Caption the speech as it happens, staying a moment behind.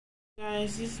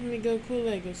Guys, this is me Goku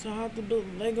Lego. So how to build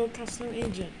Lego custom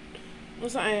agent.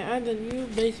 Also, I add a new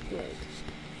base plate.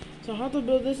 So how to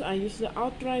build this? I use the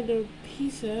Outrider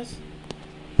pieces.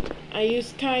 I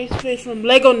use Kai's face from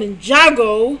Lego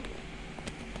Ninjago.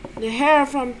 The hair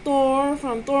from Thor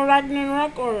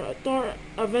Ragnarok or Thor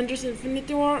Avengers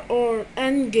Infinity War or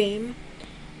Endgame.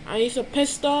 I use a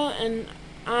pistol and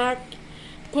I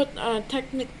put a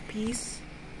Technic piece.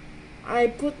 I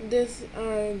put this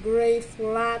gray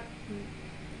flat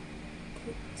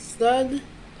stud,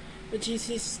 which is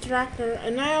his tracker,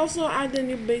 and I also add a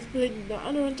new base plate. The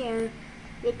other ones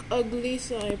look ugly,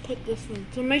 so I put this one.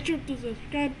 So make sure to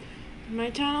subscribe to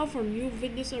my channel for new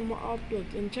videos and more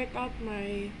uploads, and check out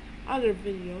my other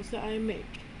videos that I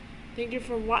make. Thank you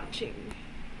for watching.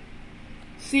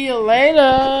 See you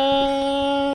later.